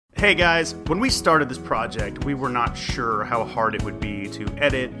Hey guys, when we started this project, we were not sure how hard it would be to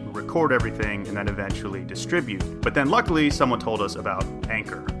edit, record everything, and then eventually distribute. But then luckily, someone told us about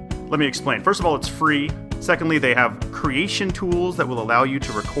Anchor. Let me explain. First of all, it's free. Secondly, they have creation tools that will allow you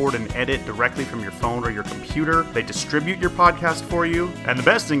to record and edit directly from your phone or your computer. They distribute your podcast for you. And the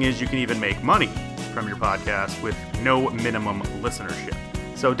best thing is you can even make money from your podcast with no minimum listenership.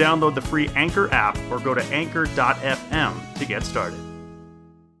 So download the free Anchor app or go to anchor.fm to get started.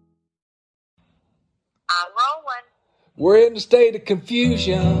 We're in a state of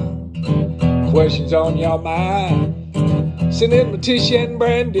confusion. Questions on your mind. Send in Leticia and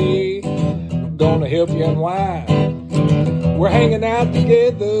Brandy. Gonna help you unwind. We're hanging out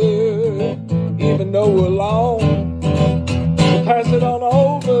together, even though we're alone. So pass it on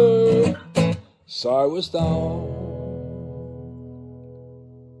over. Sorry we're stoned.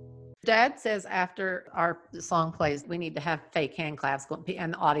 Dad says after our song plays, we need to have fake hand claps going,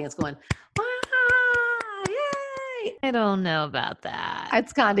 and the audience going, "Wow, yay!" I don't know about that.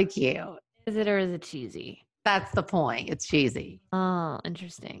 It's kind of cute. Is it or is it cheesy? That's the point. It's cheesy. Oh,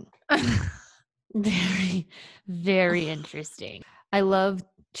 interesting. Very, very interesting. I love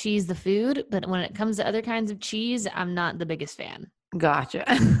cheese, the food, but when it comes to other kinds of cheese, I'm not the biggest fan. Gotcha.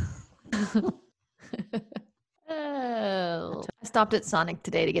 Oh. I stopped at Sonic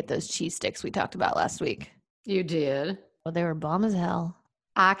today to get those cheese sticks we talked about last week. You did? Well, they were bomb as hell.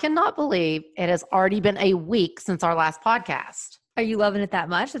 I cannot believe it has already been a week since our last podcast. Are you loving it that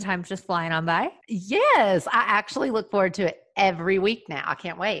much? The time's just flying on by? Yes, I actually look forward to it every week now. I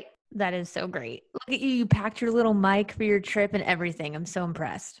can't wait. That is so great. Look at you. You packed your little mic for your trip and everything. I'm so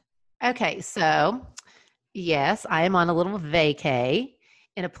impressed. Okay, so yes, I am on a little vacay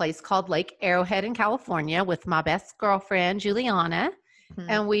in a place called Lake Arrowhead in California with my best girlfriend, Juliana,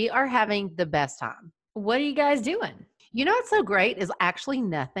 and we are having the best time. What are you guys doing? You know what's so great is actually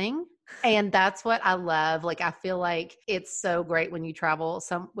nothing. And that's what I love. Like, I feel like it's so great when you travel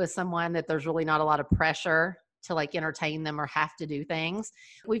with someone that there's really not a lot of pressure to like entertain them or have to do things.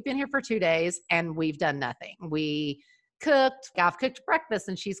 We've been here for 2 days and we've done nothing. I've cooked breakfast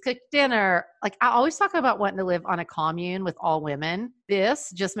and she's cooked dinner. Like, I always talk about wanting to live on a commune with all women.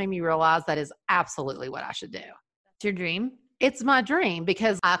 This just made me realize that is absolutely what I should do. It's your dream? It's my dream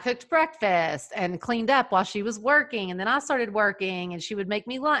because I cooked breakfast and cleaned up while she was working. And then I started working and she would make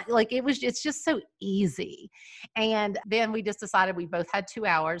me lunch. Like, it's just so easy. And then we just decided we both had 2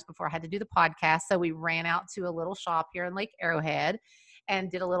 hours before I had to do the podcast. So we ran out to a little shop here in Lake Arrowhead and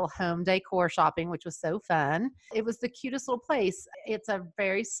did a little home decor shopping, which was so fun. It was the cutest little place. It's a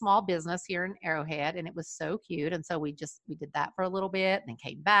very small business here in Arrowhead and it was so cute. And so we did that for a little bit and then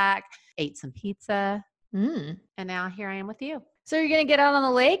came back, ate some pizza. And now here I am with you. So you're going to get out on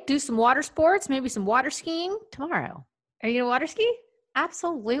the lake, do some water sports, maybe some water skiing? Tomorrow. Are you going to water ski?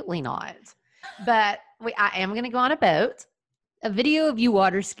 Absolutely not. But I am going to go on a boat. A video of you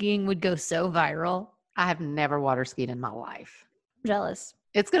water skiing would go so viral. I have never water skied in my life. I'm jealous.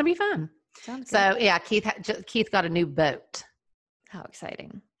 It's going to be fun. Sounds So good. yeah, Keith got a new boat. How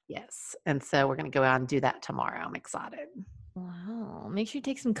exciting. Yes. And so we're going to go out and do that tomorrow. I'm excited. Wow. Make sure you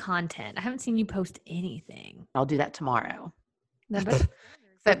take some content. I haven't seen you post anything. I'll do that tomorrow.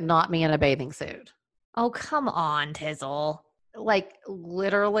 Except not me in a bathing suit. Oh, come on, Tizzle. Like,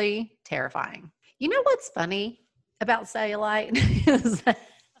 literally terrifying. You know what's funny about cellulite? Is that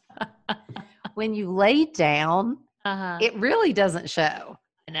when you lay down, it really doesn't show.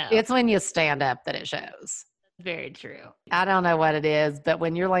 I know. It's when you stand up that it shows. Very true. I don't know what it is, but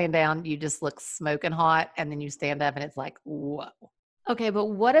when you're laying down, you just look smoking hot, and then you stand up and it's like, whoa. Okay, but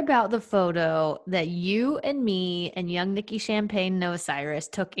what about the photo that you and me and young Nikki Champagne and Osiris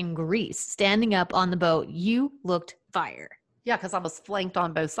took in Greece, standing up on the boat? You looked fire. Yeah, because I was flanked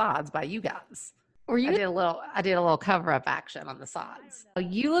on both sides by you guys. Were you? I did a little cover-up action on the sides.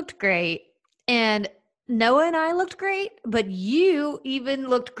 You looked great, and Noah and I looked great, but you even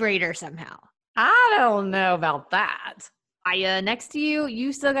looked greater somehow. I don't know about that. Aya, next to you,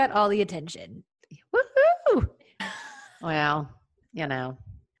 you still got all the attention. Woohoo! Well, you know,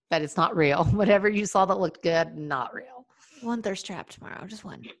 but it's not real. Whatever you saw that looked good, not real. One thirst trap tomorrow, just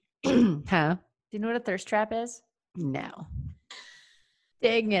one. Huh? Do you know what a thirst trap is? No.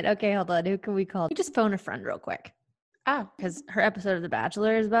 Dang it. Okay, hold on. Who can we call? You just phone a friend real quick. Oh. Because her episode of The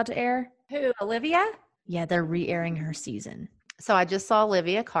Bachelor is about to air. Who, Olivia? Yeah, they're re-airing her season. So I just saw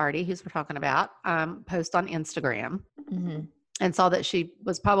Olivia Cardi, who's we're talking about, post on Instagram and saw that she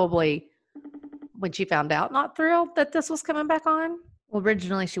was probably, when she found out, not thrilled that this was coming back on. Well,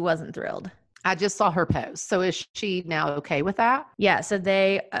 originally she wasn't thrilled. I just saw her post. So is she now okay with that? Yeah, so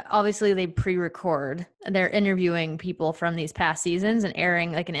they obviously they pre-record. They're interviewing people from these past seasons and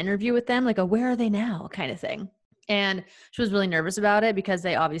airing like an interview with them, like a "where are they now" kind of thing. And she was really nervous about it because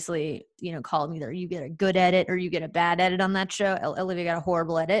they obviously, called either you get a good edit or you get a bad edit on that show. Olivia got a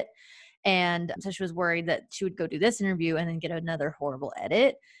horrible edit. And so she was worried that she would go do this interview and then get another horrible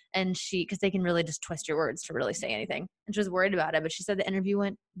edit. And because they can really just twist your words to really say anything. And she was worried about it, but she said the interview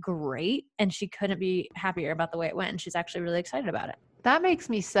went great and she couldn't be happier about the way it went. And she's actually really excited about it. That makes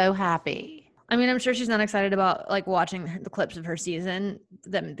me so happy. I mean, I'm sure she's not excited about like watching the clips of her season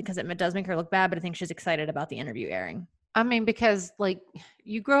because it does make her look bad, but I think she's excited about the interview airing. I mean, because like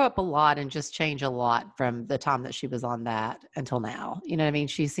you grow up a lot and just change a lot from the time that she was on that until now. You know what I mean?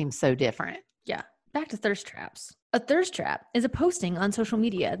 She seems so different. Yeah. Back to thirst traps. A thirst trap is a posting on social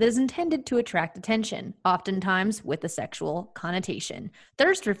media that is intended to attract attention, oftentimes with a sexual connotation.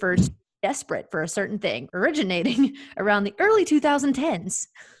 Thirst refers to desperate for a certain thing, originating around the early 2010s.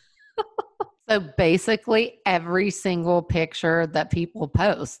 So basically every single picture that people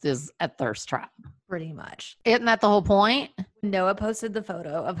post is a thirst trap. Pretty much. Isn't that the whole point? Noah posted the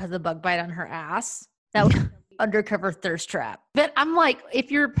photo of the bug bite on her ass. That was an undercover thirst trap. But I'm like,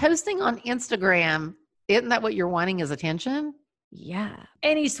 if you're posting on Instagram, isn't that what you're wanting is attention? Yeah.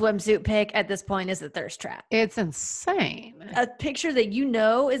 Any swimsuit pic at this point is a thirst trap. It's insane. A picture that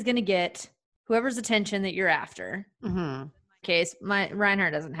is going to get whoever's attention that you're after. Mm-hmm. Case,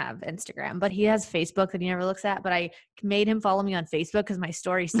 Reinhardt doesn't have Instagram, but he has Facebook that he never looks at. But I made him follow me on Facebook because my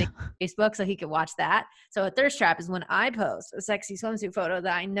story synced on Facebook so he could watch that. So a thirst trap is when I post a sexy swimsuit photo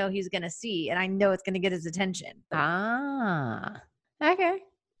that I know he's going to see and I know it's going to get his attention. Ah, okay.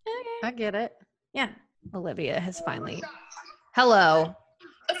 I get it. Yeah. Olivia has finally. Hello.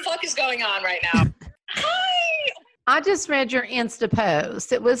 What the fuck is going on right now? Hi. I just read your Insta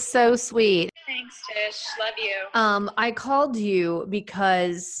post. It was so sweet. Thanks, Tish. Love you. I called you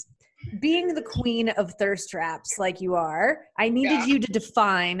because being the queen of thirst traps like you are, I needed you to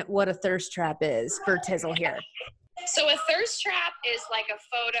define what a thirst trap is for Tizzle here. So a thirst trap is like a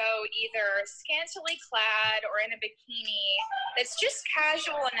photo either scantily clad or in a bikini that's just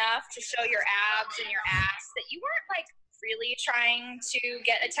casual enough to show your abs and your ass that you weren't like really trying to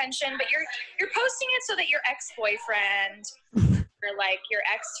get attention, but you're posting it so that your ex-boyfriend or like your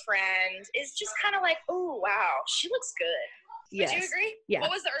ex-friend is just kind of like, oh wow, she looks good. Yes. Would you agree? Yeah.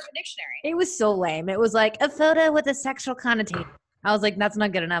 What was the Urban Dictionary? It was so lame. It was like a photo with a sexual connotation. I was like, that's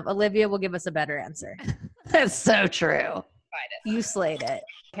not good enough. Olivia will give us a better answer. That's so true. You slayed it.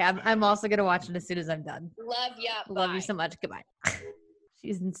 Okay, I'm also going to watch it as soon as I'm done. Love ya. Love you so much. Goodbye.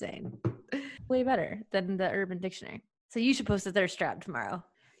 She's insane. Way better than the Urban Dictionary. So you should post a thirst trap tomorrow.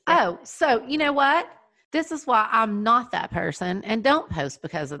 Oh, so you know what? This is why I'm not that person and don't post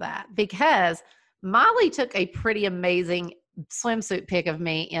because of that. Because Molly took a pretty amazing swimsuit pic of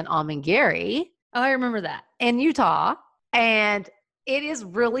me in Almangary. Oh, I remember that. In Utah. And it is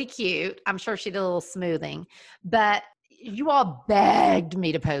really cute. I'm sure she did a little smoothing. But you all begged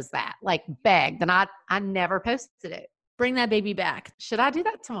me to post that. Like begged. And I never posted it. Bring that baby back. Should I do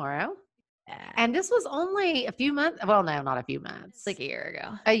that tomorrow? And this was only a few months. Well, no, not a few months. Like a year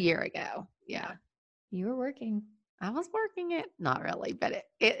ago. A year ago. Yeah. You were working. I was working it. Not really, but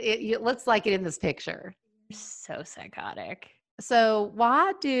it looks like it in this picture. So psychotic. So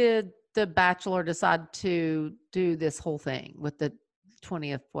why did The Bachelor decide to do this whole thing with the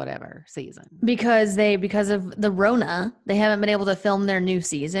 20th whatever season? Because of the Rona, they haven't been able to film their new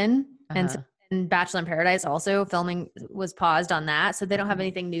season. And so in Bachelor in Paradise also filming was paused on that. So they don't have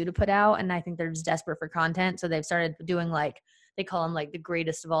anything new to put out. And I think they're just desperate for content. So they've started doing like, they call them like the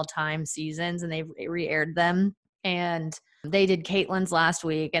greatest of all time seasons, and they've re-aired them. And they did Caitlyn's last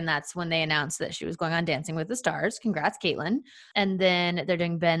week, and that's when they announced that she was going on Dancing with the Stars. Congrats, Caitlyn. And then they're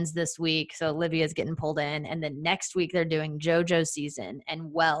doing Ben's this week, so Olivia's getting pulled in. And then next week they're doing JoJo's season,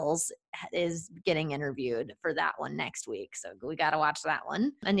 and Wells is getting interviewed for that one next week. So we got to watch that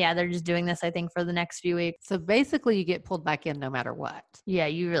one. And yeah, they're just doing this, I think, for the next few weeks. So basically you get pulled back in no matter what. Yeah,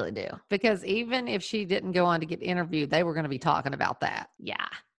 you really do. Because even if she didn't go on to get interviewed, they were going to be talking about that. Yeah,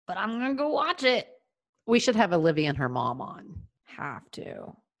 but I'm going to go watch it. We should have Olivia and her mom on. Have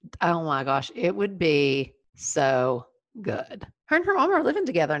to. Oh my gosh. It would be so good. Her and her mom are living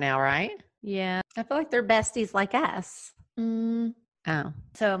together now, right? Yeah. I feel like they're besties like us. Oh.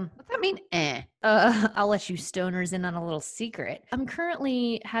 So What's that mean? I'll let you stoners in on a little secret. I'm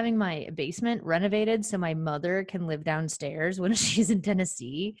currently having my basement renovated so my mother can live downstairs when she's in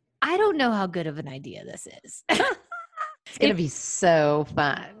Tennessee. I don't know how good of an idea this is. It's going to be so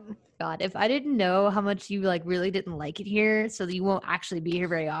fun. God, if I didn't know how much you like really didn't like it here, so that you won't actually be here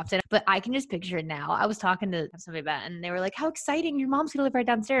very often. But I can just picture it now. I was talking to somebody about it, and they were like, "How exciting! Your mom's gonna live right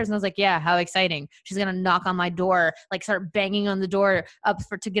downstairs." And I was like, "Yeah, how exciting! She's gonna knock on my door, like start banging on the door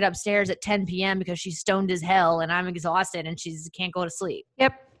to get upstairs at 10 p.m. because she's stoned as hell and I'm exhausted and she can't go to sleep."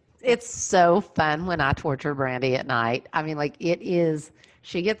 Yep. It's so fun when I torture Brandy at night. I mean, like it is,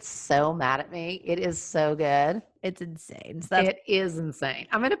 she gets so mad at me. It is so good. It's insane. It is insane.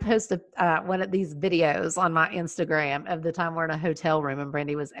 I'm going to post one of these videos on my Instagram of the time we're in a hotel room and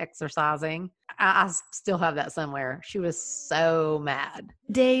Brandy was exercising. I still have that somewhere. She was so mad.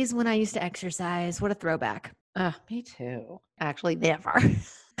 Days when I used to exercise. What a throwback. Me too. Actually, never.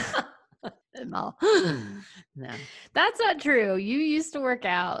 No. That's not true. You used to work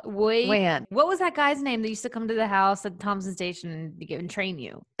out. When? What was that guy's name that used to come to the house at Thompson Station and train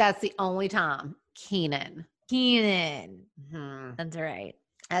you? That's the only time. Keenan. Mm-hmm. That's right.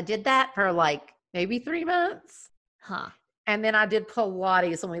 I did that for like maybe 3 months. Huh. And then I did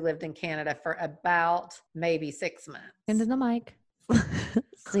Pilates when we lived in Canada for about maybe 6 months. Into the mic.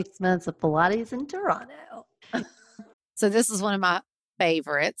 6 months of Pilates in Toronto. So this is one of my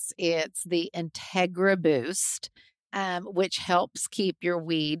favorites. It's the Integra Boost, which helps keep your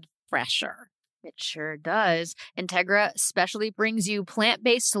weed fresher. It sure does. Integra specially brings you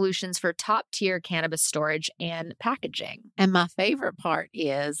plant-based solutions for top-tier cannabis storage and packaging. And my favorite part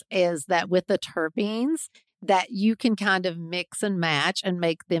is that with the terpenes, that you can kind of mix and match and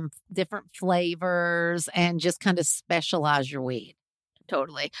make them different flavors and just kind of specialize your weed.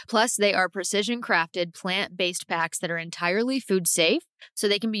 Totally. Plus, they are precision crafted plant-based packs that are entirely food safe, so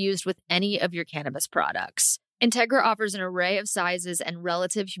they can be used with any of your cannabis products. Integra offers an array of sizes and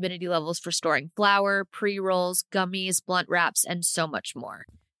relative humidity levels for storing flour, pre-rolls, gummies, blunt wraps, and so much more.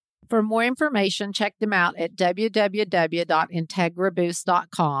 For more information, check them out at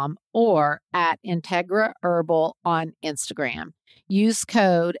www.integraboost.com or at Integra Herbal on Instagram. Use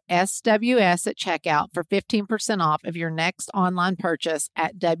code SWS at checkout for 15% off of your next online purchase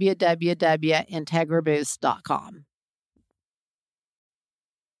at www.integraboost.com.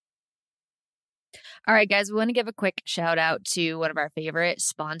 All right, guys, we want to give a quick shout out to one of our favorite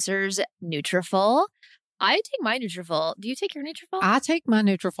sponsors, Nutrafol. I take my Nutrafol. Do you take your Nutrafol? I take my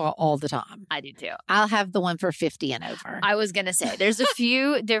Nutrafol all the time. I do too. I'll have the one for 50 and over. I was going to say, there's a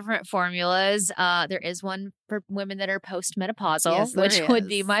few different formulas. There is one for women that are postmenopausal, yes, which would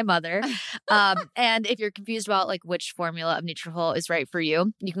be my mother. And if you're confused about like which formula of Nutrafol is right for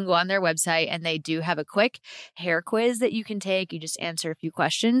you, you can go on their website and they do have a quick hair quiz that you can take. You just answer a few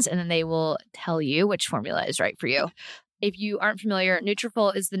questions and then they will tell you which formula is right for you. If you aren't familiar,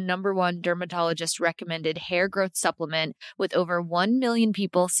 Nutrafol is the #1 dermatologist recommended hair growth supplement with over 1 million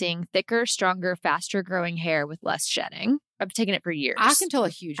people seeing thicker, stronger, faster growing hair with less shedding. I've taken it for years. I can tell a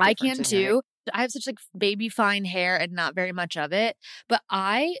huge difference. I can too. I have such like baby fine hair and not very much of it, but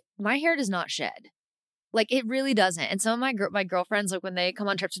my hair does not shed. Like it really doesn't. And some of my girlfriends, like when they come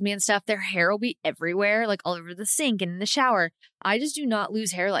on trips with me and stuff, their hair will be everywhere, like all over the sink and in the shower. I just do not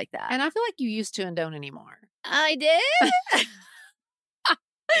lose hair like that. And I feel like you used to and don't anymore. I did.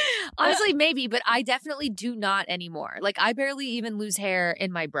 Honestly, maybe, but I definitely do not anymore. Like I barely even lose hair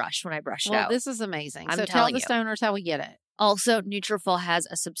in my brush when I brush it out. This is amazing. I'm so telling tell the stoners how we get it. Also, Nutrafol has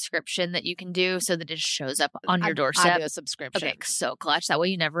a subscription that you can do so that it just shows up on your doorstep. I do a subscription. Okay, so clutch. That way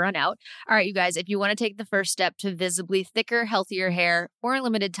you never run out. All right, you guys, if you want to take the first step to visibly thicker, healthier hair for a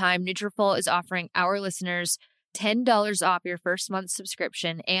limited time, Nutrafol is offering our listeners $10 off your first month's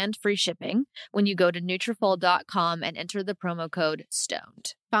subscription and free shipping when you go to Nutrafol.com and enter the promo code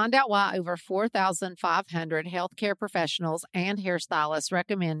STONED. Find out why over 4,500 healthcare professionals and hairstylists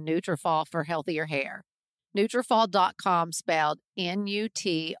recommend Nutrafol for healthier hair. Nutrafol.com spelled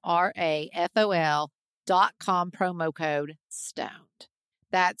Nutrafol.com promo code STONED.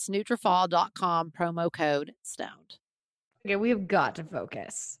 That's Nutrafol.com promo code STONED. Okay, we have got to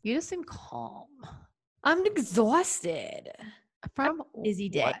focus. You just seem calm. I'm exhausted. From busy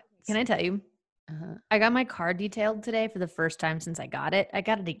day. what? Can I tell you? I got my car detailed today for the first time since I got it. I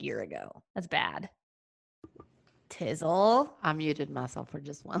got it a year ago. That's bad. Tizzle. I muted myself for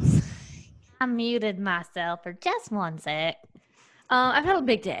just one second. I muted myself for just one sec. I've had a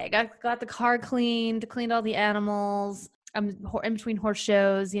big day. I got the car cleaned all the animals. I'm in between horse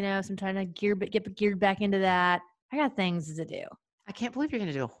shows, so I'm trying to get geared back into that. I got things to do. I can't believe you're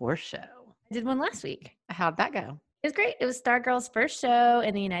going to do a horse show. I did one last week. How'd that go? It was great. It was Stargirl's first show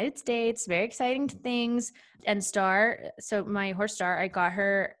in the United States. Very exciting things. And Star, so my horse Star, I got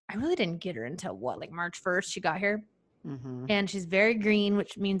her, I really didn't get her until March 1st she got here. Mm-hmm. And she's very green,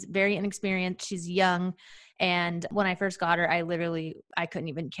 which means very inexperienced. She's young. And when I first got her, I couldn't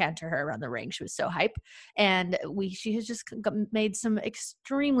even canter her around the ring. She was so hype. And she has just made some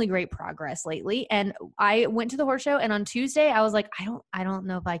extremely great progress lately. And I went to the horse show, and on Tuesday I was like, I don't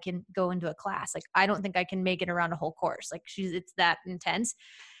know if I can go into a class. Like, I don't think I can make it around a whole course. Like, it's that intense.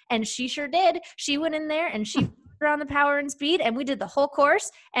 And she sure did. She went in there and she around the power and speed, and we did the whole course.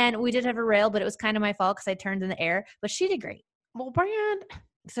 And we did have a rail, but it was kind of my fault because I turned in the air. But she did great. Well, Brand,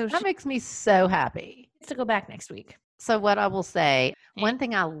 So that she makes me so happy. gets to go back next week. So what I will say, one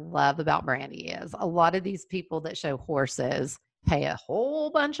thing I love about Brandy is a lot of these people that show horses pay a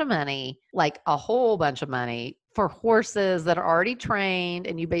whole bunch of money, like a whole bunch of money for horses that are already trained.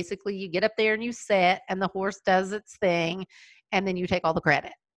 And you get up there and you sit and the horse does its thing and then you take all the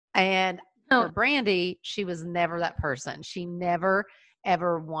credit. And for Brandy, she was never that person. She never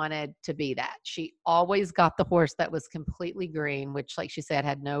ever wanted to be that. She always got the horse that was completely green, which, like she said,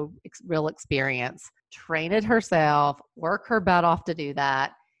 had no real experience, train it herself, work her butt off to do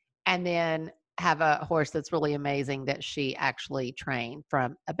that, and then have a horse that's really amazing that she actually trained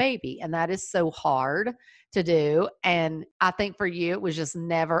from a baby. And that is so hard to do. And I think for you, it was just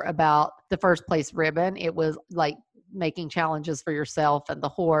never about the first place ribbon. It was like making challenges for yourself and the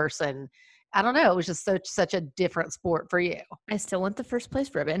horse. And I don't know, it was just such a different sport for you. I still want the first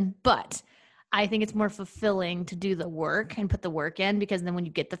place ribbon, but I think it's more fulfilling to do the work and put the work in, because then when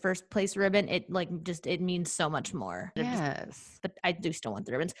you get the first place ribbon, it means so much more. Yes. But I do still want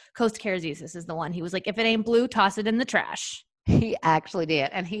the ribbons. Coast Karazisis is the one. He was like, if it ain't blue, toss it in the trash. He actually did.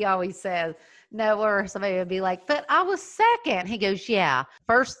 And he always says, no, or somebody would be like, but I was second. He goes, yeah,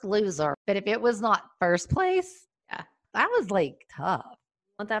 first loser. But if it was not first place, yeah, that was like tough.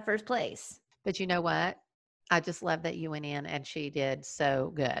 I want that first place. But you know what? I just love that you went in and she did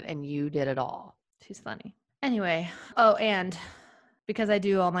so good and you did it all. She's funny. Anyway. Oh, and because I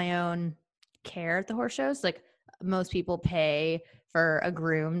do all my own care at the horse shows, like most people pay for a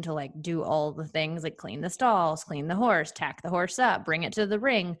groom to like do all the things, like clean the stalls, clean the horse, tack the horse up, bring it to the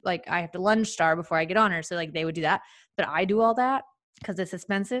ring. Like I have to lunge star before I get on her. So like they would do that, but I do all that because it's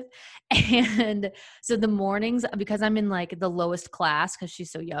expensive. And so the mornings, because I'm in like the lowest class, because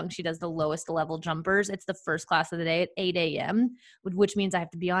she's so young, she does the lowest level jumpers. It's the first class of the day at 8 a.m., which means I have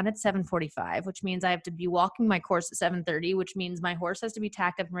to be on at 7:45, which means I have to be walking my course at 7:30, which means my horse has to be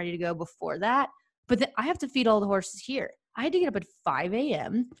tacked up and ready to go before that. But then I have to feed all the horses here. I had to get up at 5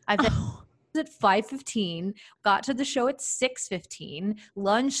 a.m. I've been at 5:15, got to the show at 6:15,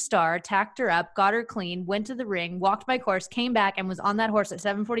 lunge star, tacked her up, got her clean, went to the ring, walked my course, came back and was on that horse at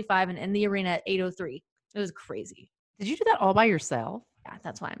 7:45 and in the arena at 8:03. It was crazy. Did you do that all by yourself? Yeah,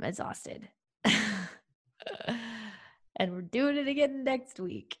 that's why I'm exhausted. And we're doing it again next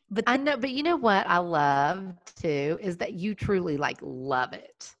week. But I know, but you know what I love too is that you truly like love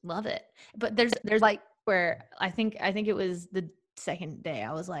it. Love it. But there's like where I think it was the second day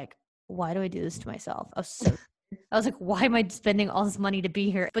I was like, why do I do this to myself? I was like, why am I spending all this money to be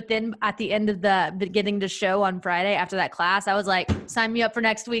here? But then at the end of the beginning to show on Friday after that class, I was like, sign me up for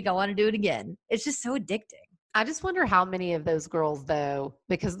next week. I want to do it again. It's just so addicting. I just wonder how many of those girls though,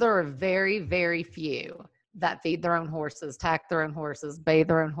 because there are very, very few that feed their own horses, tack their own horses, bathe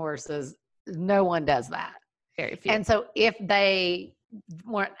their own horses. No one does that. Very few. And so if they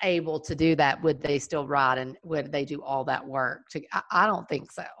weren't able to do that, would they still ride and would they do all that work? I don't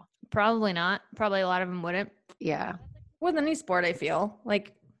think so. Probably not. Probably a lot of them wouldn't. Yeah. With any sport, I feel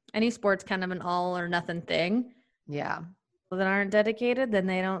like any sport's kind of an all or nothing thing. Yeah. People that aren't dedicated, then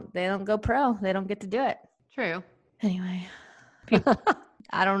they don't go pro. They don't get to do it. True. Anyway,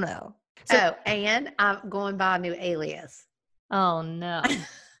 I don't know. So, and I'm going by a new alias. Oh no.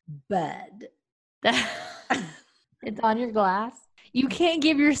 Bud. It's on your glass. You can't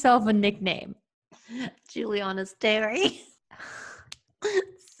give yourself a nickname. Juliana Sterry.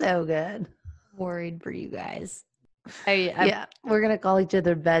 So good. Worried for you guys. Yeah, we're gonna call each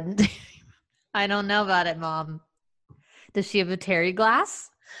other Bud. I don't know about it, Mom. Does she have a Terry glass?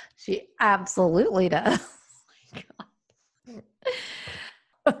 She absolutely does.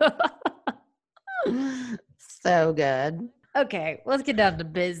 So good. Okay, let's get down to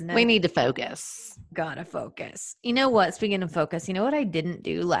business. We need to focus. Gotta focus. You know what? Speaking of focus, you know what I didn't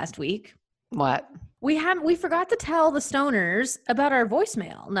do last week? What? We forgot to tell the stoners about our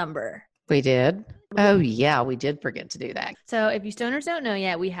voicemail number. We did? Oh, yeah, we did forget to do that. So if you stoners don't know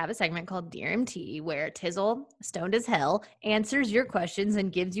yet, we have a segment called Dear MT where Tizzle, stoned as hell, answers your questions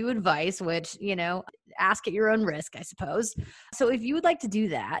and gives you advice, which, you know, ask at your own risk, I suppose. So if you would like to do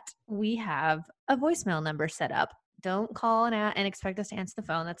that, we have a voicemail number set up. Don't call and expect us to answer the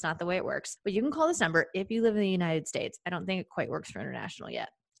phone. That's not the way it works. But you can call this number if you live in the United States. I don't think it quite works for international yet.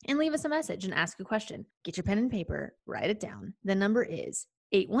 And leave us a message and ask a question. Get your pen and paper, write it down. The number is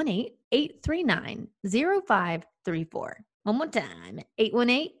 818-839-0534. One more time,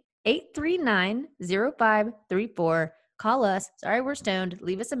 818-839-0534. Call us. Sorry, we're stoned.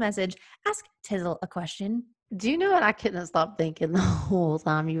 Leave us a message. Ask Tizzle a question. Do you know what I couldn't stop thinking the whole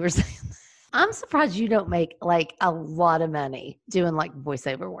time you were saying that? I'm surprised you don't make like a lot of money doing like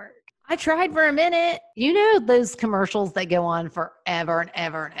voiceover work. I tried for a minute. You know those commercials that go on forever and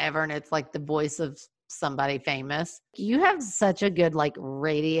ever and ever, and it's like the voice of somebody famous? You have such a good like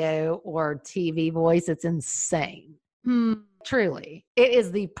radio or TV voice. It's insane. Truly. It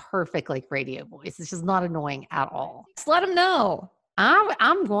is the perfect like radio voice. It's just not annoying at all. Just let them know.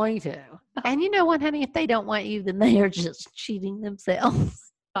 I'm going to. And you know what, honey? If they don't want you, then they are just cheating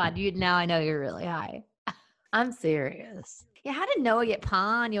themselves. God, now I know you're really high. I'm serious. Yeah, how did Noah get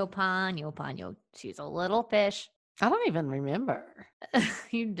Ponyo? She's a little fish. I don't even remember.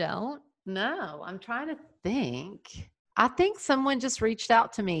 You don't? No, I'm trying to think. I think someone just reached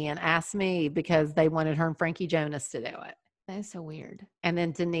out to me and asked me because they wanted her and Frankie Jonas to do it. That is so weird. And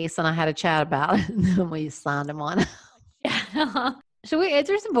then Denise and I had a chat about it, and then we signed them on. Yeah. Should we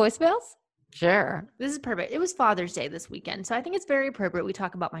answer some voicemails? Sure. This is perfect. It was Father's Day this weekend, so I think it's very appropriate we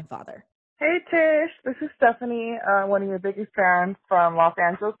talk about my father. Hey, Tish. This is Stephanie, one of your biggest fans from Los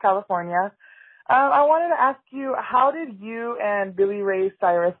Angeles, California. I wanted to ask you, how did you and Billy Ray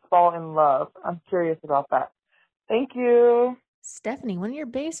Cyrus fall in love? I'm curious about that. Thank you. Stephanie, one of your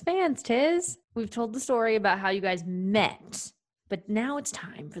biggest fans, Tiz. We've told the story about how you guys met, but now it's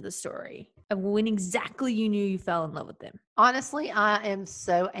time for the story of when exactly you knew you fell in love with him. Honestly, I am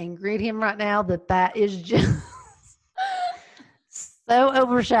so angry at him right now that is just so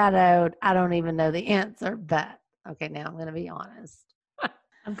overshadowed. I don't even know the answer, but okay, now I'm going to be honest.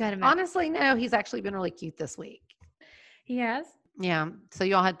 I'm kind of honestly, no, he's actually been really cute this week. He has? Yeah. So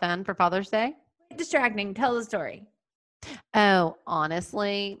y'all had fun for Father's Day? Distracting. Tell the story. Oh,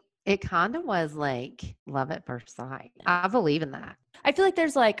 honestly, it kind of was like love at first sight. I believe in that. I feel like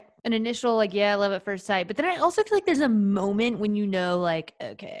there's like an initial like, yeah, love at first sight. But then I also feel like there's a moment when you know like,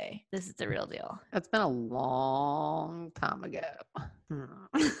 okay, this is the real deal. It's been a long time ago.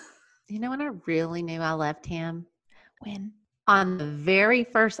 You know when I really knew I loved him? When? On the very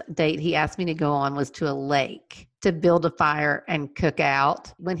first date he asked me to go on was to a lake to build a fire and cook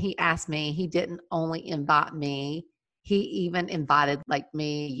out. When he asked me, he didn't only invite me, he even invited like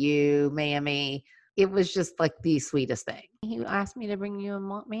me, you, Mammy. It was just like the sweetest thing. He asked me to bring you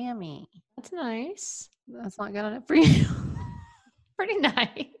a Mammy. That's nice. That's not good enough for you. Pretty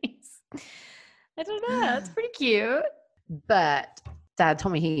nice. I don't know. That's pretty cute. But Dad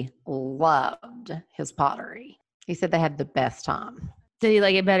told me he loved his pottery. He said they had the best time. Did he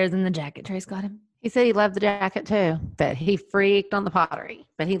like it better than the jacket Trace got him? He said he loved the jacket too, but he freaked on the pottery,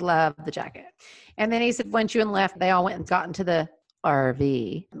 but he loved the jacket. And then he said, once you and left, they all went and got into the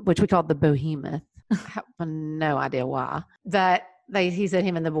RV, which we called the Behemoth. I have no idea why. But he said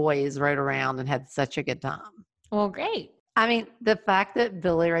him and the boys rode around and had such a good time. Well, great. I mean, the fact that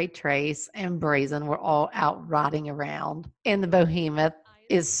Billy Ray Trace and Brazen were all out riding around in the Behemoth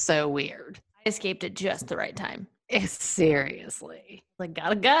is so weird. I escaped at just the right time. Seriously. Like,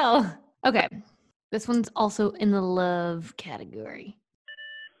 gotta go. Okay. This one's also in the love category.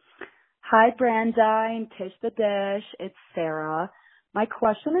 Hi, Brandi and Tish the Dish. It's Sarah. My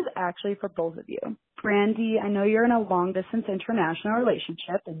question is actually for both of you. Brandi, I know you're in a long-distance international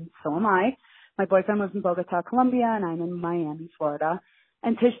relationship, and so am I. My boyfriend lives in Bogota, Colombia, and I'm in Miami, Florida.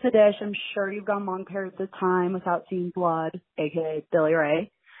 And Tish the Dish, I'm sure you've gone long periods of time without seeing blood, a.k.a. Billy Ray.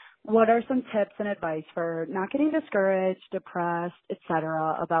 What are some tips and advice for not getting discouraged, depressed,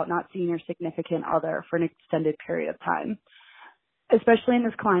 etc., about not seeing your significant other for an extended period of time, especially in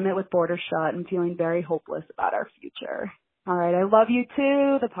this climate with borders shut and feeling very hopeless about our future? All right, I love you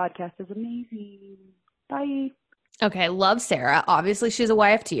too. The podcast is amazing. Bye. Okay, love Sarah. Obviously, she's a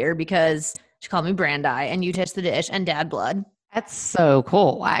YFTer because she called me Brandi and you Tish the Dish and Dad Blood. That's so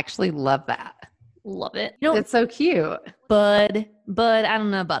cool. I actually love that. Love it. You know, it's so cute. Bud, I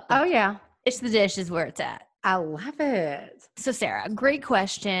don't know about that. Oh, yeah. Tish the Dish is where it's at. I love it. So, Sarah, great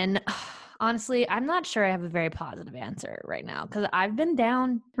question. Honestly, I'm not sure I have a very positive answer right now because I've been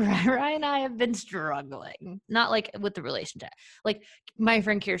down. Ryan and I have been struggling. Not like with the relationship. Like my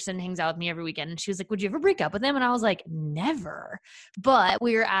friend Kirsten hangs out with me every weekend and she was like, would you ever break up with him? And I was like, never. But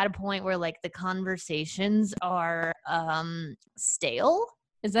we were at a point where like the conversations are stale.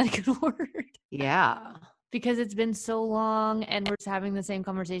 Is that a good word? Yeah. because it's been so long and we're just having the same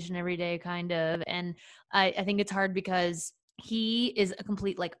conversation every day, kind of. And I think it's hard because he is a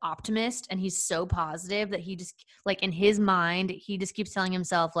complete like optimist, and he's so positive that he just like in his mind, he just keeps telling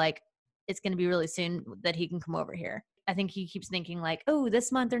himself like it's going to be really soon that he can come over here. I think he keeps thinking like, oh,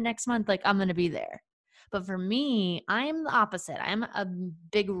 this month or next month, like I'm going to be there. But for me, I'm the opposite. I'm a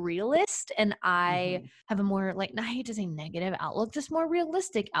big realist, and I have a more like, I hate to say negative outlook, just more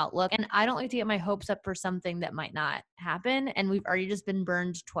realistic outlook. And I don't like to get my hopes up for something that might not happen. And we've already just been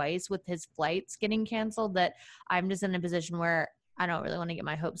burned twice with his flights getting canceled, that I'm just in a position where I don't really want to get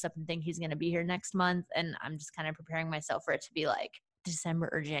my hopes up and think he's going to be here next month. And I'm just kind of preparing myself for it to be like December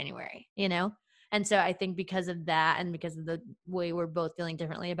or January, you know? And so I think because of that, and because of the way we're both feeling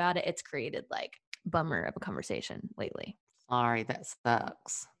differently about it, it's created like bummer of a conversation lately. Sorry, that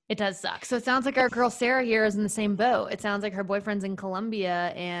sucks. It does suck. So it sounds like our girl Sarah here is in the same boat. It sounds like her boyfriend's in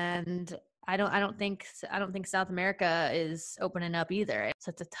Colombia, and I don't think South America is opening up either. So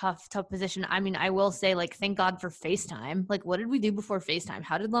it's a tough position. I mean, I will say, like, thank God for FaceTime. Like, what did we do before FaceTime?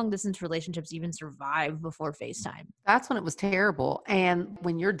 How did long distance relationships even survive before FaceTime? That's when it was terrible. And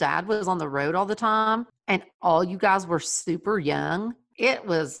when your dad was on the road all the time and all you guys were super young, it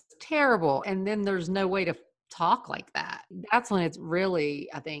was terrible. And then there's no way to talk like that. That's when it's really,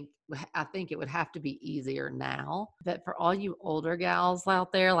 I think it would have to be easier now. But for all you older gals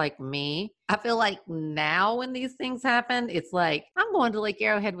out there like me, I feel like now when these things happen, it's like I'm going to Lake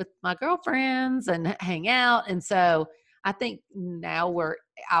Arrowhead with my girlfriends and hang out. And so I think now where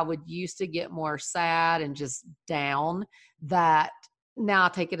I would used to get more sad and just down, that now I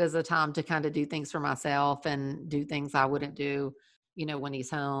take it as a time to kind of do things for myself and do things I wouldn't do, you know, when he's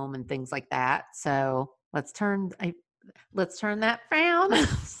home and things like that. So let's turn that frown.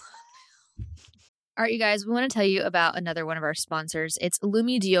 All right, you guys, we want to tell you about another one of our sponsors. It's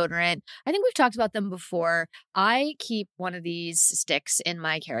Lume Deodorant. I think we've talked about them before. I keep one of these sticks in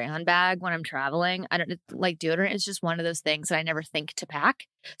my carry-on bag when I'm traveling. I don't like deodorant. It's just one of those things that I never think to pack.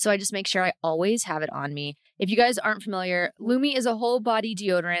 So I just make sure I always have it on me. If you guys aren't familiar, Lume is a whole body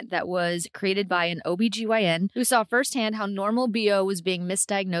deodorant that was created by an OBGYN who saw firsthand how normal BO was being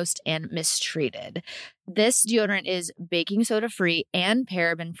misdiagnosed and mistreated. This deodorant is baking soda free and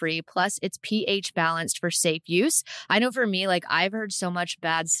paraben free, plus it's pH balanced for safe use. I know for me, like I've heard so much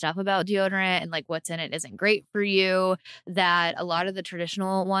bad stuff about deodorant and like what's in it isn't great for you, that a lot of the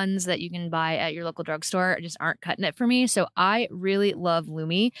traditional ones that you can buy at your local drugstore just aren't cutting it for me. So I really love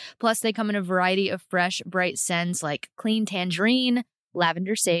Lume. Plus they come in a variety of fresh, bright scents like clean tangerine,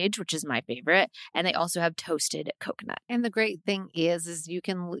 lavender sage, which is my favorite, and they also have toasted coconut. And the great thing is you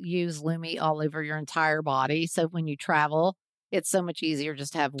can use Lume all over your entire body. So when you travel, it's so much easier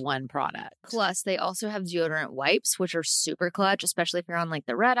just to have one product. Plus, they also have deodorant wipes, which are super clutch, especially if you're on like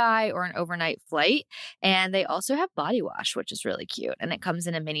the red eye or an overnight flight. And they also have body wash, which is really cute. And it comes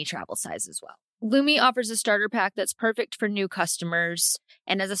in a mini travel size as well. Lume offers a starter pack that's perfect for new customers.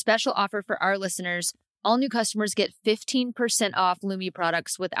 And as a special offer for our listeners, all new customers get 15% off Lume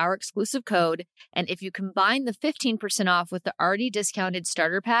products with our exclusive code. And if you combine the 15% off with the already discounted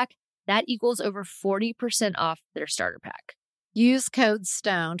starter pack, that equals over 40% off their starter pack. Use code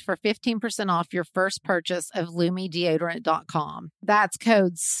STONED for 15% off your first purchase of LumeDeodorant.com. That's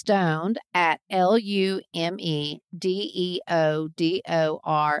code STONED at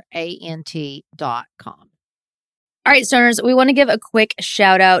LumeDeodorant.com. All right, Stoners, we want to give a quick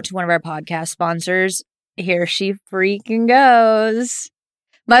shout out to one of our podcast sponsors. Here she freaking goes.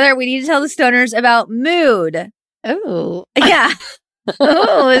 Mother, we need to tell the Stoners about Mood. Oh, yeah.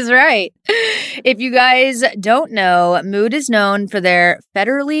 Oh, is right. If you guys don't know, Mood is known for their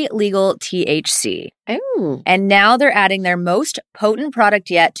federally legal THC. Oh. And now they're adding their most potent product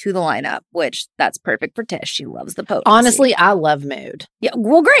yet to the lineup, which that's perfect for Tish. She loves the potency. Honestly, I love Mood. Yeah,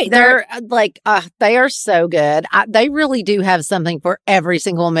 well, great. They're they are so good. They really do have something for every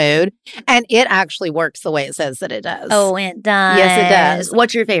single mood. And it actually works the way it says that it does. Oh, it does. Yes, it does.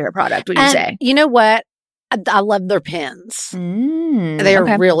 What's your favorite product, would you say? You know what? I love their pens.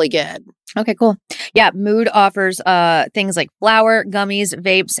 They're really good. Okay, cool. Yeah, Mood offers things like flower, gummies,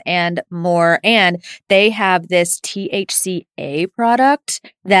 vapes, and more. And they have this THCA product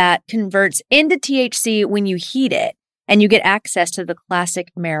that converts into THC when you heat it, and you get access to the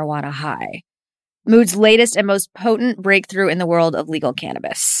classic marijuana high. Mood's latest and most potent breakthrough in the world of legal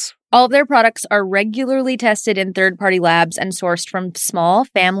cannabis. All of their products are regularly tested in third-party labs and sourced from small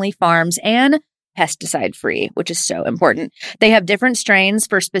family farms and pesticide free, which is so important. They have different strains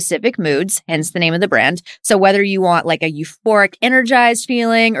for specific moods, hence the name of the brand. So whether you want like a euphoric, energized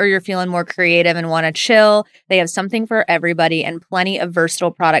feeling or you're feeling more creative and want to chill, they have something for everybody and plenty of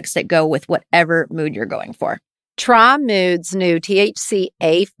versatile products that go with whatever mood you're going for. Try Mood's new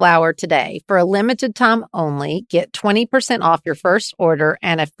THCA flower today. For a limited time only, get 20% off your first order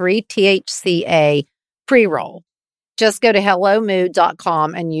and a free THCA pre-roll. Just go to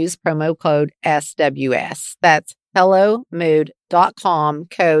hellomood.com and use promo code SWS. That's hellomood.com,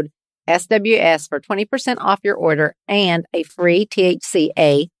 code SWS for 20% off your order and a free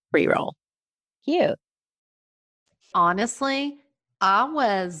THCA pre-roll. Cute. Honestly, I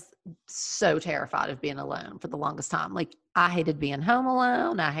was so terrified of being alone for the longest time. Like, I hated being home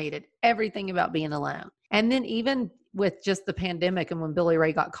alone. I hated everything about being alone. And then even with just the pandemic and when Billy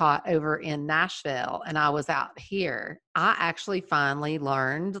Ray got caught over in Nashville and I was out here, I actually finally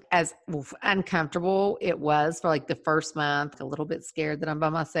learned, as uncomfortable it was for like the first month, a little bit scared that I'm by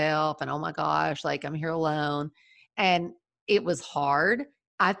myself and oh my gosh, like I'm here alone. And it was hard.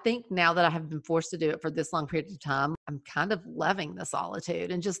 I think now that I have been forced to do it for this long period of time, I'm kind of loving the solitude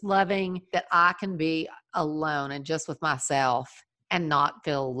and just loving that I can be alone and just with myself and not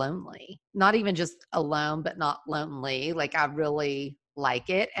feel lonely. Not even just alone, but not lonely. Like, I really like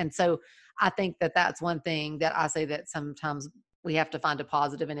it. And so I think that that's one thing that I say, that sometimes we have to find a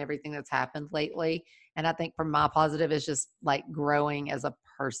positive in everything that's happened lately. And I think for my positive is just like growing as a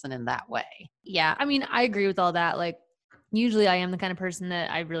person in that way. Yeah. I mean, I agree with all that. Like, usually I am the kind of person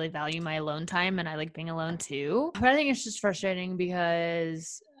that I really value my alone time and I like being alone too. But I think it's just frustrating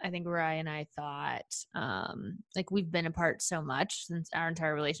because I think Ryan and I thought, like, we've been apart so much since our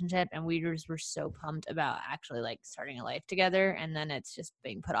entire relationship and we just were so pumped about actually like starting a life together. And then it's just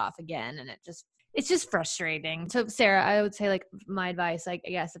being put off again. And it's just frustrating. So Sarah, I would say like my advice, like,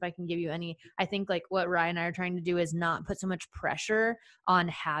 I guess if I can give you any, I think like what Ryan and I are trying to do is not put so much pressure on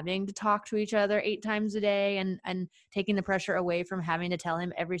having to talk to each other 8 times a day and taking the pressure away from having to tell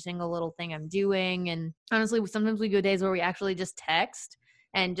him every single little thing I'm doing. And honestly, sometimes we go days where we actually just text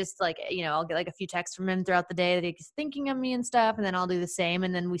and just like, you know, I'll get like a few texts from him throughout the day that he's thinking of me and stuff. And then I'll do the same.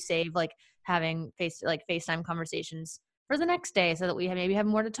 And then we save like having FaceTime conversations for the next day so that we maybe have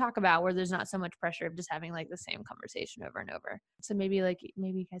more to talk about where there's not so much pressure of just having like the same conversation over and over. So maybe you guys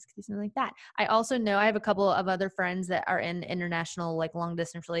could do something like that. I also know I have a couple of other friends that are in international like long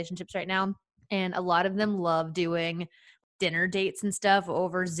distance relationships right now. And a lot of them love doing dinner dates and stuff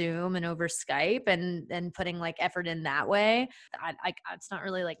over Zoom and over Skype and putting like effort in that way. It's not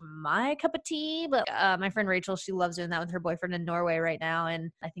really like my cup of tea, but my friend Rachel, she loves doing that with her boyfriend in Norway right now. And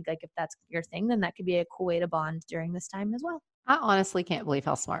I think like if that's your thing, then that could be a cool way to bond during this time as well. I honestly can't believe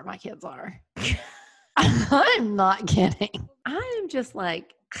how smart my kids are. I'm not kidding. I am just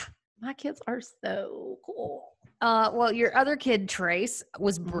like, my kids are so cool. Well, your other kid, Trace,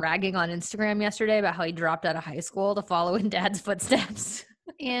 was bragging on Instagram yesterday about how he dropped out of high school to follow in Dad's footsteps.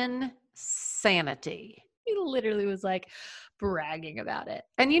 Insanity. He literally was like bragging about it.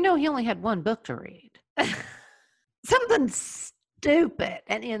 And you know, he only had one book to read. Something stupid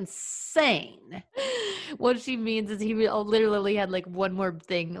and insane. What she means is he literally had like one more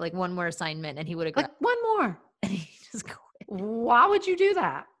thing, like one more assignment, and he would have like one more. And he just quit. Why would you do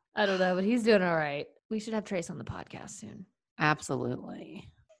that? I don't know, but he's doing all right. We should have Trace on the podcast soon. Absolutely.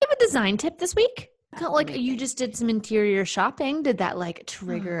 You have a design tip this week? Like you just did some interior shopping. Did that like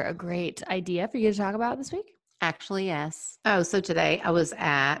trigger a great idea for you to talk about this week? Actually, yes. Oh, so today I was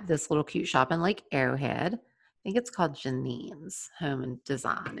at this little cute shop in Lake Arrowhead. I think it's called Janine's Home and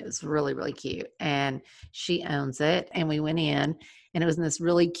Design. It was really, really cute. And she owns it. And we went in and it was in this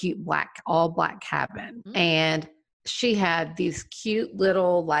really cute all black cabin. Mm-hmm. And she had these cute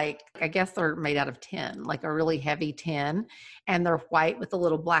little, like, I guess they're made out of tin, like a really heavy tin, and they're white with a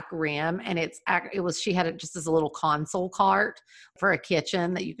little black rim. And she had it just as a little console cart for a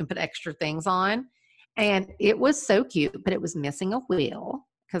kitchen that you can put extra things on. And it was so cute, but it was missing a wheel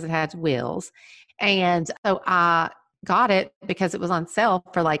because it had wheels. And so I got it because it was on sale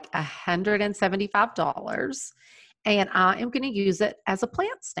for like $175. And I am going to use it as a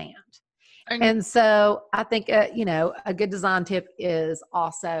plant stand. And so I think, a good design tip is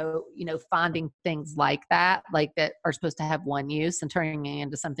also, finding things like that are supposed to have one use and turning it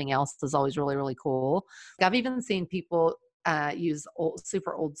into something else is always really, really cool. I've even seen people use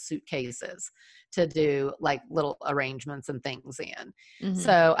super old suitcases to do like little arrangements and things in. Mm-hmm.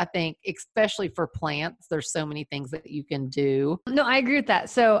 So I think especially for plants, there's so many things that you can do. No, I agree with that.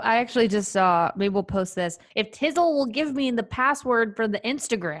 So I actually just saw, maybe we'll post this. If Tizzle will give me the password for the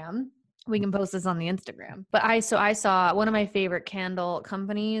Instagram, We can post this on the Instagram. But I saw one of my favorite candle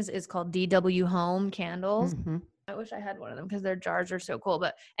companies is called DW Home Candles. Mm-hmm. I wish I had one of them because their jars are so cool.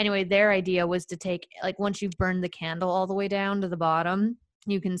 But anyway, their idea was to take, like, once you've burned the candle all the way down to the bottom,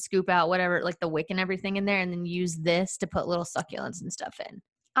 you can scoop out whatever, like the wick and everything in there, and then use this to put little succulents and stuff in.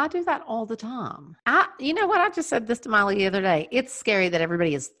 I do that all the time. You know what? I just said this to Miley the other day. It's scary that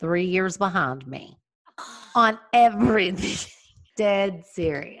everybody is 3 years behind me on everything. Dead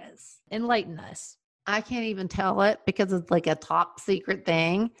serious. Enlighten us. I can't even tell it because it's like a top secret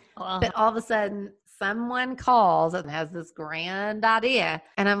thing. But all of a sudden, someone calls and has this grand idea.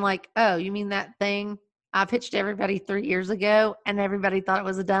 And I'm like, oh, you mean that thing I pitched everybody 3 years ago and everybody thought it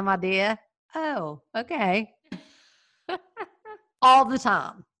was a dumb idea? Oh, okay. All the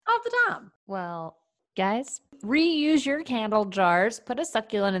time. All the time. Well, guys, reuse your candle jars, put a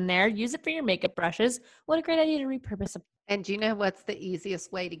succulent in there, use it for your makeup brushes. What a great idea to repurpose them. And do you know what's the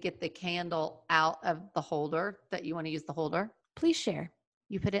easiest way to get the candle out of the holder that you want to use the holder? Please share.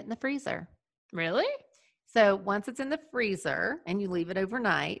 You put it in the freezer. Really? So once it's in the freezer and you leave it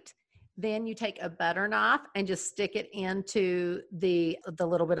overnight, then you take a butter knife and just stick it into the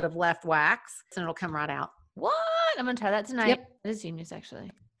little bit of left wax and it'll come right out. What? I'm going to try that tonight. Yep. That is genius, actually.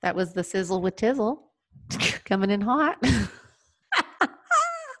 That was the sizzle with tizzle coming in hot.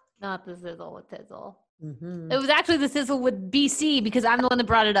 Not the sizzle with tizzle. Mm-hmm. It was actually the sizzle with BC because I'm the one that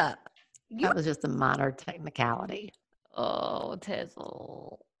brought it up. That was just a minor technicality. Oh,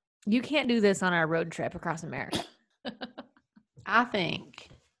 tizzle. You can't do this on our road trip across America. I think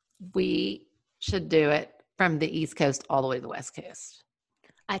we should do it from the East Coast all the way to the West Coast.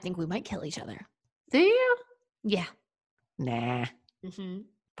 I think we might kill each other. Do you? Yeah. Nah. Mm-hmm.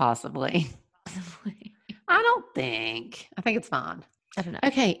 Possibly. I don't think. I think it's fine. I don't know.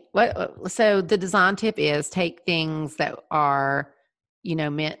 Okay. So the design tip is take things that are,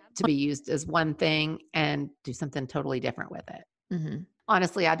 meant to be used as one thing and do something totally different with it. Mm-hmm.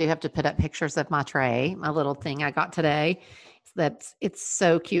 Honestly, I do have to put up pictures of my tray, my little thing I got today. It's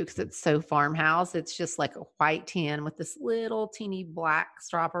so cute because it's so farmhouse. It's just like a white tin with this little teeny black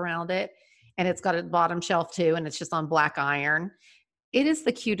strap around it. And it's got a bottom shelf too. And it's just on black iron. It is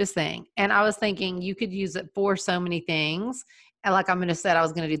the cutest thing. And I was thinking you could use it for so many things. And like I'm going to say, I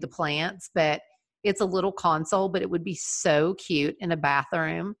was going to do the plants, but it's a little console, but it would be so cute in a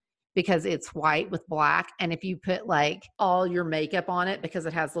bathroom because it's white with black. And if you put like all your makeup on it, because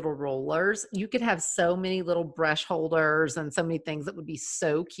it has little rollers, you could have so many little brush holders and so many things that would be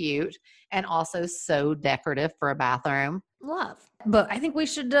so cute and also so decorative for a bathroom. Love. But I think we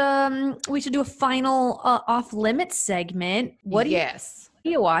should do a final off limits segment. Yes. What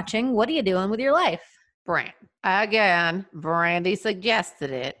are you watching? What are you doing with your life? Again, Brandy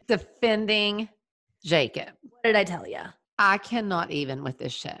suggested it. Defending Jacob. What did I tell you? I cannot even with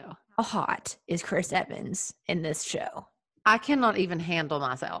this show. How hot is Chris Evans in this show? I cannot even handle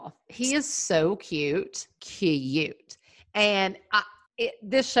myself. He is so cute. And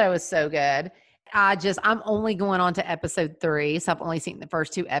this show is so good. I'm only going on to episode 3, so I've only seen the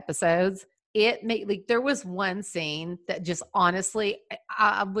first 2 episodes. There was one scene that just honestly,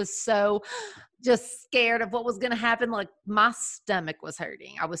 I was so just scared of what was going to happen. Like my stomach was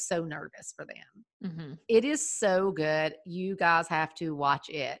hurting. I was so nervous for them. Mm-hmm. It is so good. You guys have to watch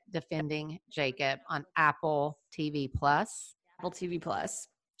it. Defending Jacob on Apple TV Plus. Apple TV Plus.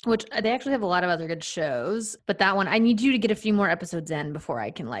 Which they actually have a lot of other good shows, but that one I need you to get a few more episodes in before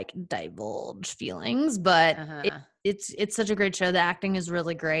I can like divulge feelings. But it's such a great show. The acting is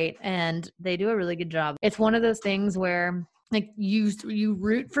really great, and they do a really good job. It's one of those things where like you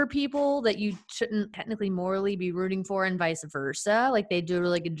root for people that you shouldn't technically morally be rooting for, and vice versa. Like they do a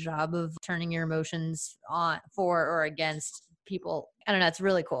really good job of turning your emotions on for or against people. I don't know. It's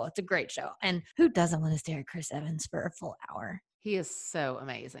really cool. It's a great show, and who doesn't want to stare at Chris Evans for a full hour? He is so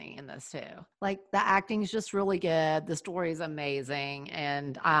amazing in this too. Like the acting is just really good. The story is amazing.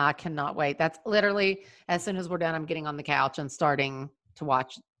 And I cannot wait. That's literally as soon as we're done, I'm getting on the couch and starting to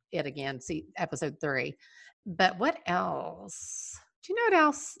watch it again, see episode 3. But what else? Do you know what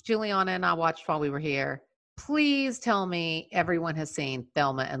else Juliana and I watched while we were here? Please tell me everyone has seen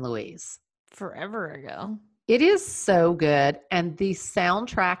Thelma and Louise. Forever ago. It is so good. And the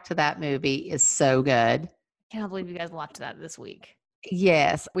soundtrack to that movie is so good. I cannot believe you guys watched that this week.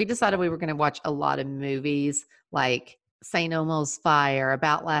 Yes. We decided we were going to watch a lot of movies like St. Elmo's Fire,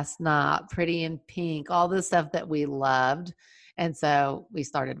 About Last Night, Pretty in Pink, all the stuff that we loved. And so we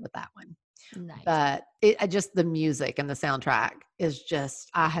started with that one. Nice. But just the music and the soundtrack is just,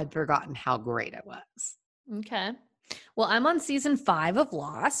 I had forgotten how great it was. Okay. Well, I'm on season 5 of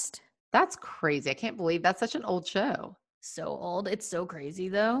Lost. That's crazy. I can't believe that's such an old show. so old. It's so crazy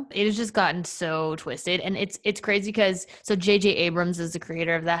though. It has just gotten so twisted, and it's crazy because so J.J. Abrams is the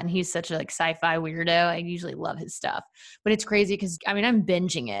creator of that, and he's such a like sci-fi weirdo. I usually love his stuff, but it's crazy because I mean I'm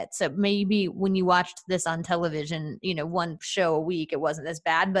binging it. So maybe when you watched this on television, you know, one show a week, it wasn't as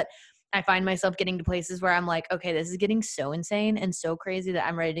bad, but I find myself getting to places where I'm like, okay, this is getting so insane and so crazy that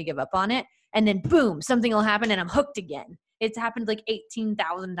I'm ready to give up on it. And then boom, something will happen and I'm hooked again. It's happened like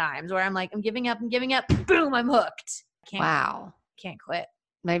 18,000 times where I'm like, I'm giving up, boom, I'm hooked. Can't quit.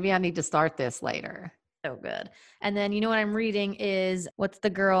 Maybe I need to start this later. So good. And then you know what I'm reading is what's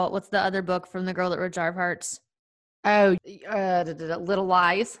the other book from the girl that wrote Jar of Hearts? Oh, Little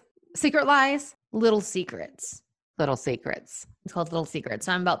Lies. Secret Lies? Little Secrets. Little Secrets. It's called Little Secrets.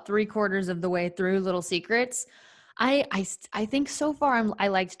 So I'm about 3/4 of the way through Little Secrets. I think so far I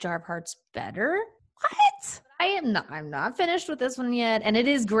liked Jar of Hearts better. What? I'm not finished with this one yet, and it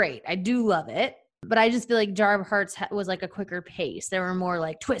is great. I do love it, but I just feel like Jar of Hearts was like a quicker pace. There were more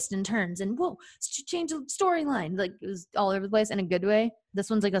like twists and turns, and whoa, change the storyline. Like it was all over the place in a good way.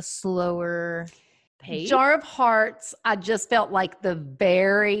 This one's like a slower pace. Jar of Hearts, I just felt like the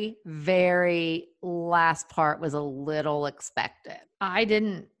very, very last part was a little expected. I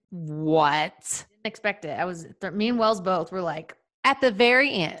didn't. What? Didn't expect it. Me and Wells both were like at the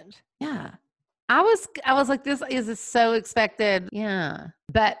very end. Yeah. I was like, this is so expected. Yeah.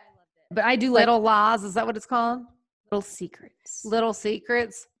 But I do Little Lies, is that what it's called? Little Secrets. Little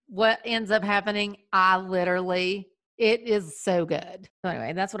Secrets. What ends up happening? It is so good. So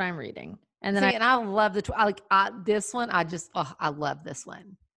anyway, that's what I'm reading. And then I love this one. I love this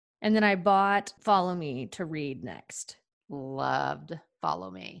one. And then I bought Follow Me to read next. Loved Follow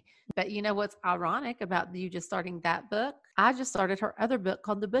Me. But you know what's ironic about you just starting that book? I just started her other book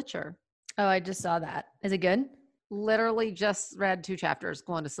called The Butcher. Oh, I just saw that. Is it good? Literally just read 2 chapters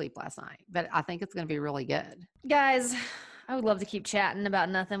going to sleep last night, but I think it's going to be really good. Guys, I would love to keep chatting about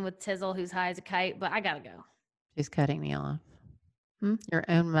nothing with Tizzle, who's high as a kite, but I got to go. She's cutting me off. Your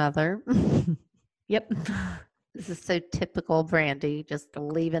own mother. Yep. This is so typical Brandy, just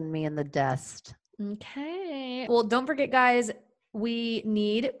leaving me in the dust. Okay. Well, don't forget, guys, we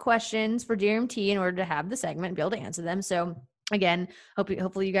need questions for DRMT in order to have the segment and be able to answer them. So again,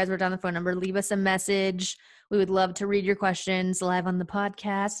 hopefully you guys wrote down the phone number. Leave us a message. We would love to read your questions live on the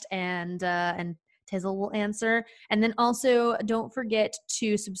podcast, and Tizzle will answer. And then also don't forget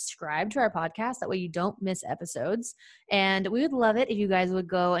to subscribe to our podcast. That way you don't miss episodes. And we would love it if you guys would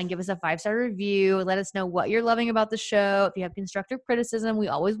go and give us a 5-star review. Let us know what you're loving about the show. If you have constructive criticism, we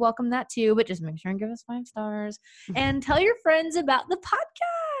always welcome that too, but just make sure and give us 5 stars. And tell your friends about the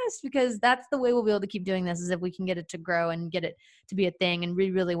podcast, because that's the way we'll be able to keep doing this, is if we can get it to grow and get it to be a thing. And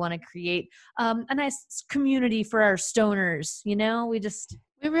we really want to create a nice community for our stoners. You know, we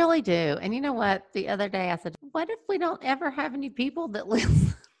really do. And you know what? The other day I said, what if we don't ever have any people that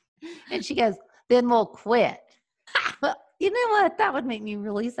listen? And she goes, then we'll quit. Well, you know what? That would make me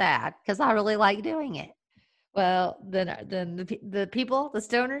really sad because I really like doing it. Well, then the people, the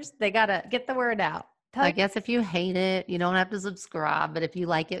stoners, they got to get the word out. I guess if you hate it, you don't have to subscribe. But if you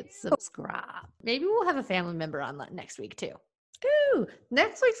like it, subscribe. Maybe we'll have a family member on next week too. Ooh,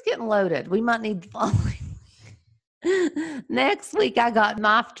 next week's getting loaded. We might need following. Next week, I got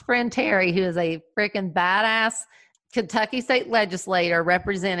my friend Terry, who is a freaking badass Kentucky state legislator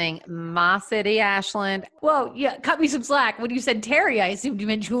representing my city, Ashland. Whoa, yeah, cut me some slack. When you said Terry, I assumed you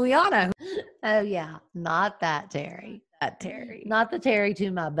meant Juliana. Oh, yeah, not that Terry. That Terry. Not the Terry to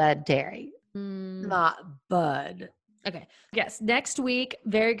my bud Terry. Not Bud. Okay. Yes. Next week,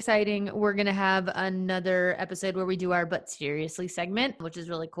 very exciting. We're going to have another episode where we do our But Seriously segment, which is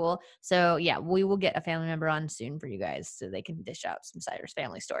really cool. So yeah, we will get a family member on soon for you guys so they can dish out some Cyrus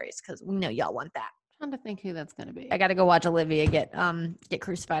family stories, because we know y'all want that. I'm trying to think who that's going to be. I got to go watch Olivia get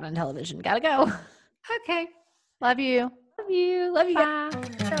crucified on television. Got to go. Okay. Love you. Love you. Love you Bye.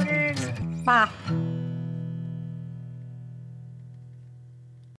 Guys. Bye.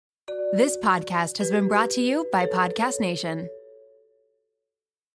 This podcast has been brought to you by Podcast Nation.